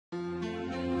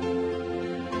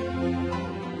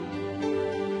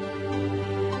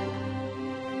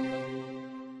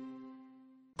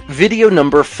Video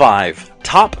number 5.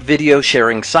 Top video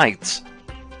sharing sites.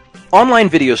 Online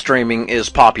video streaming is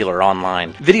popular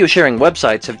online. Video sharing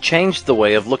websites have changed the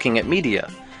way of looking at media.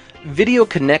 Video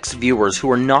connects viewers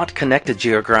who are not connected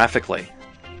geographically.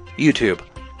 YouTube.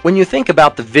 When you think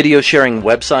about the video sharing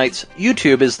websites,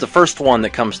 YouTube is the first one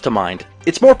that comes to mind.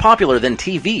 It's more popular than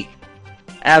TV.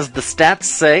 As the stats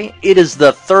say, it is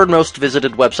the third most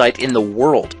visited website in the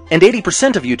world, and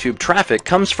 80% of YouTube traffic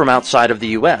comes from outside of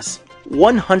the US.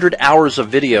 100 hours of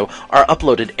video are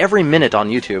uploaded every minute on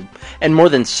YouTube, and more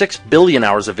than 6 billion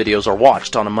hours of videos are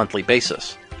watched on a monthly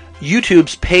basis.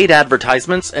 YouTube's paid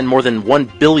advertisements and more than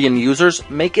 1 billion users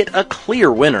make it a clear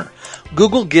winner.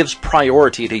 Google gives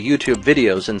priority to YouTube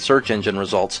videos in search engine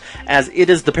results, as it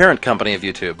is the parent company of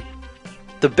YouTube.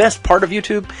 The best part of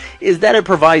YouTube is that it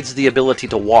provides the ability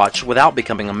to watch without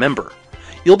becoming a member.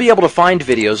 You'll be able to find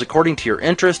videos according to your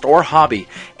interest or hobby,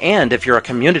 and if you're a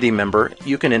community member,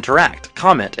 you can interact,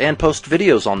 comment, and post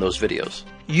videos on those videos.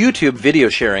 YouTube video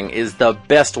sharing is the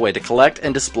best way to collect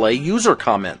and display user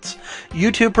comments.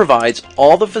 YouTube provides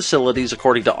all the facilities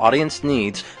according to audience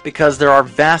needs because there are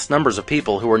vast numbers of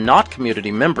people who are not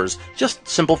community members, just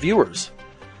simple viewers.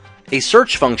 A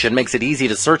search function makes it easy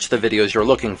to search the videos you're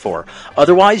looking for.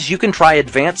 Otherwise, you can try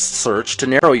advanced search to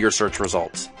narrow your search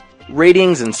results.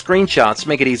 Ratings and screenshots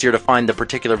make it easier to find the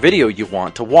particular video you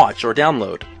want to watch or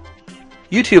download.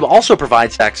 YouTube also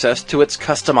provides access to its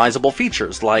customizable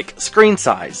features like screen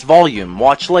size, volume,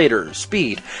 watch later,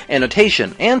 speed,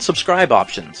 annotation, and subscribe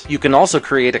options. You can also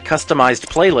create a customized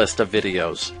playlist of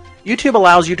videos. YouTube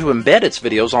allows you to embed its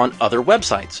videos on other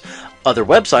websites. Other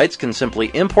websites can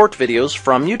simply import videos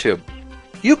from YouTube.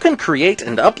 You can create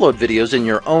and upload videos in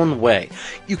your own way.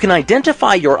 You can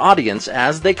identify your audience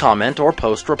as they comment or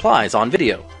post replies on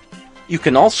video. You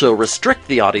can also restrict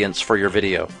the audience for your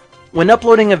video. When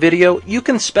uploading a video, you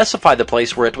can specify the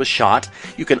place where it was shot.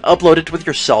 You can upload it with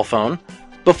your cell phone.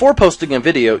 Before posting a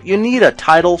video, you need a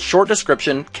title, short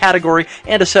description, category,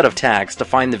 and a set of tags to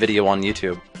find the video on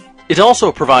YouTube. It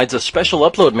also provides a special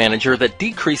upload manager that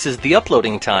decreases the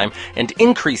uploading time and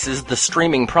increases the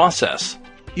streaming process.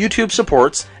 YouTube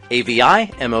supports AVI,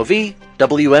 MOV,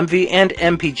 WMV, and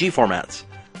MPG formats.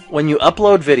 When you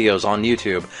upload videos on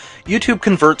YouTube, YouTube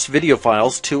converts video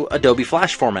files to Adobe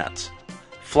Flash formats.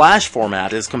 Flash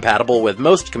format is compatible with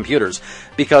most computers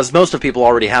because most of people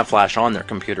already have Flash on their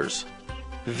computers.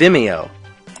 Vimeo.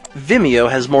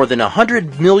 Vimeo has more than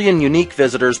 100 million unique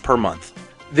visitors per month.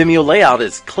 Vimeo layout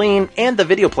is clean and the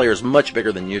video player is much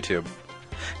bigger than YouTube.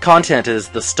 Content is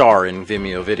the star in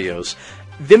Vimeo videos.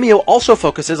 Vimeo also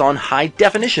focuses on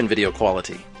high-definition video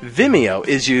quality. Vimeo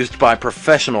is used by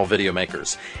professional video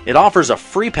makers. It offers a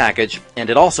free package, and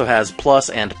it also has Plus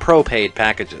and Pro paid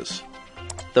packages.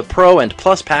 The Pro and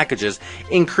Plus packages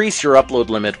increase your upload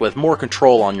limit with more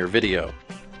control on your video.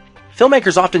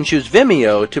 Filmmakers often choose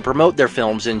Vimeo to promote their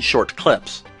films in short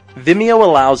clips. Vimeo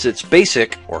allows its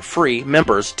basic, or free,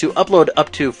 members to upload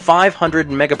up to 500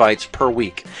 megabytes per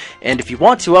week. And if you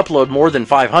want to upload more than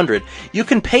 500, you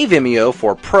can pay Vimeo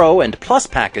for Pro and Plus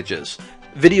packages.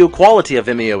 Video quality of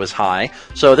Vimeo is high,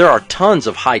 so there are tons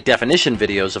of high-definition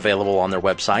videos available on their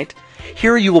website.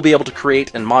 Here you will be able to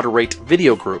create and moderate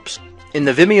video groups. In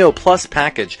the Vimeo Plus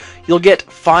package, you'll get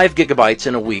 5 gigabytes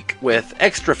in a week with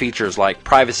extra features like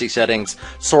privacy settings,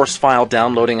 source file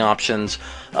downloading options,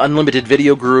 unlimited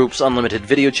video groups, unlimited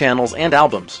video channels, and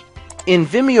albums. In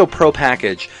Vimeo Pro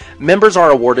package, members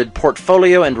are awarded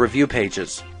portfolio and review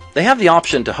pages. They have the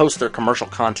option to host their commercial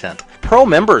content. Pro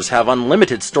members have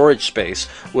unlimited storage space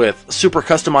with super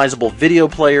customizable video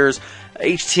players,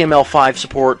 HTML5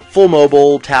 support, full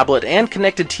mobile, tablet, and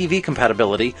connected TV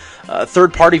compatibility,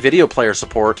 third-party video player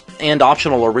support, and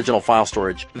optional original file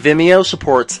storage. Vimeo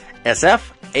supports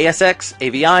SF, ASX,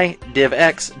 AVI,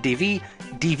 DivX, DV,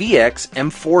 DVX,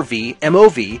 M4V,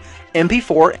 MOV,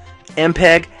 MP4,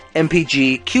 MPEG,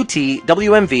 MPG, QT,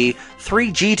 WMV,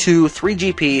 3G2,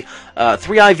 3GP,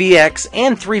 3IVX,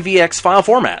 and 3VX file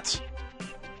formats.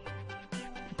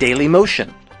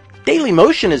 Dailymotion.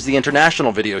 Dailymotion is the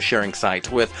international video sharing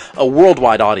site with a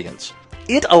worldwide audience.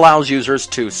 It allows users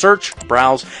to search,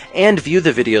 browse, and view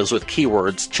the videos with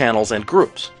keywords, channels, and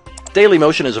groups.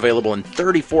 Dailymotion is available in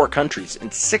 34 countries in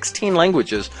 16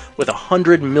 languages with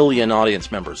 100 million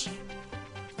audience members.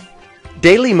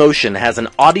 Dailymotion has an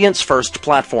audience-first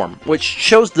platform, which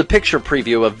shows the picture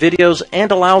preview of videos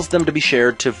and allows them to be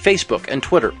shared to Facebook and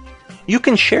Twitter. You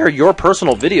can share your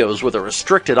personal videos with a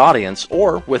restricted audience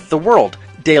or with the world.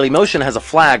 Dailymotion has a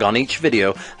flag on each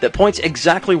video that points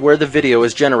exactly where the video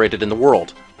is generated in the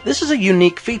world. This is a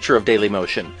unique feature of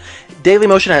Dailymotion.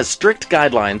 Dailymotion has strict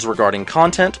guidelines regarding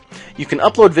content. You can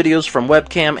upload videos from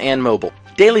webcam and mobile.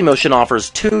 Dailymotion offers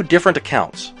two different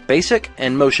accounts, Basic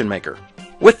and Motion Maker.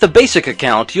 With the Basic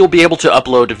account, you'll be able to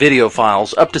upload video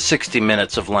files up to 60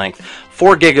 minutes of length,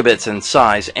 4 gigabits in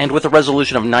size, and with a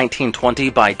resolution of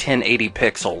 1920 by 1080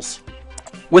 pixels.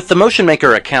 With the Motion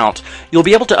Maker account, you'll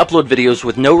be able to upload videos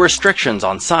with no restrictions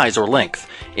on size or length,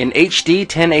 in HD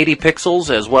 1080 pixels,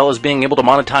 as well as being able to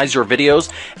monetize your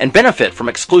videos and benefit from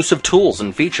exclusive tools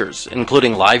and features,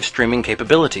 including live streaming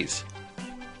capabilities.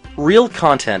 Real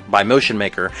Content by Motion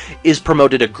Maker is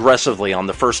promoted aggressively on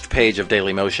the first page of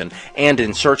Dailymotion and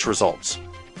in search results.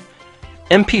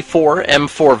 MP4,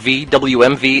 M4V,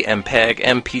 WMV, MPEG,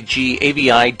 MPG,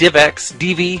 AVI, DivX,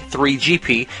 DV,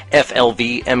 3GP,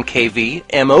 FLV, MKV,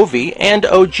 MOV, and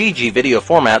OGG video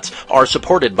formats are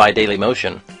supported by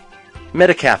Dailymotion.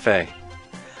 Metacafe.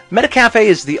 Metacafe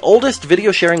is the oldest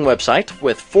video sharing website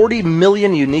with 40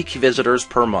 million unique visitors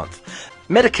per month.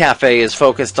 Metacafe is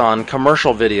focused on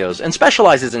commercial videos and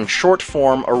specializes in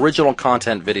short-form original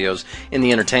content videos in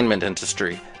the entertainment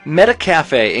industry.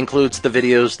 Metacafe includes the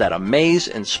videos that amaze,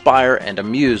 inspire, and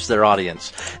amuse their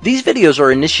audience. These videos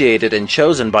are initiated and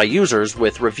chosen by users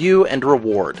with review and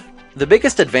reward. The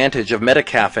biggest advantage of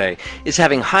Metacafe is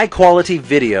having high-quality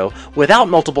video without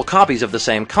multiple copies of the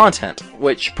same content,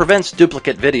 which prevents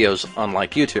duplicate videos,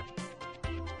 unlike YouTube.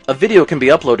 A video can be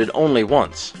uploaded only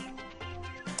once.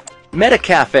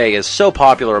 Metacafe is so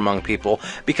popular among people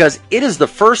because it is the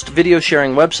first video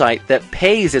sharing website that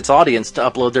pays its audience to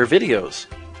upload their videos.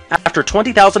 After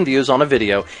 20,000 views on a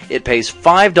video, it pays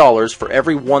 $5 for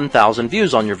every 1,000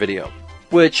 views on your video,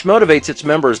 which motivates its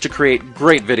members to create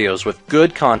great videos with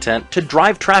good content to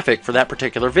drive traffic for that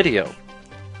particular video.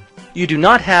 You do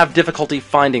not have difficulty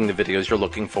finding the videos you're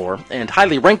looking for, and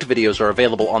highly ranked videos are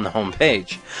available on the home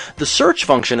page. The search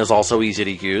function is also easy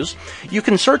to use. You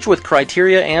can search with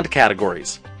criteria and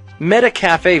categories.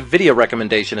 Metacafe video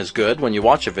recommendation is good when you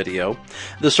watch a video.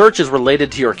 The search is related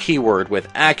to your keyword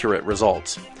with accurate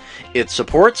results. It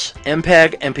supports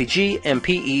MPEG, MPG,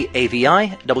 MPE,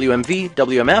 AVI, WMV,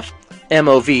 WMF,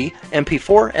 MOV,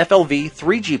 MP4, FLV,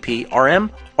 3GP,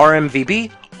 RM,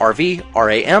 RMVB, RV,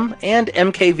 RAM, and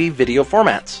MKV video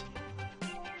formats.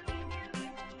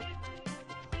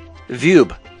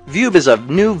 Vube. Vube is a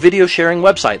new video sharing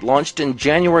website launched in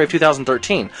January of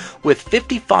 2013 with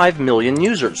 55 million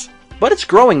users. But it's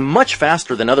growing much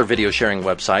faster than other video sharing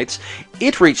websites.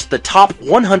 It reached the top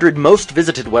 100 most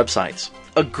visited websites.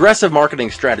 Aggressive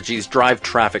marketing strategies drive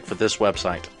traffic for this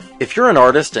website. If you're an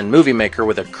artist and movie maker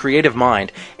with a creative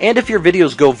mind, and if your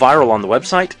videos go viral on the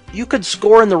website, you could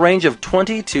score in the range of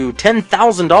 $20,000 to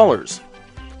 $10,000.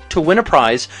 To win a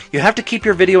prize, you have to keep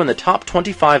your video in the top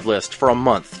 25 list for a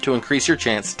month to increase your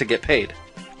chance to get paid.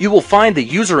 You will find the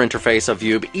user interface of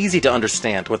Vube easy to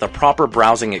understand with a proper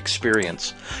browsing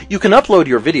experience. You can upload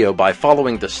your video by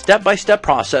following the step-by-step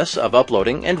process of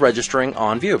uploading and registering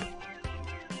on Vube.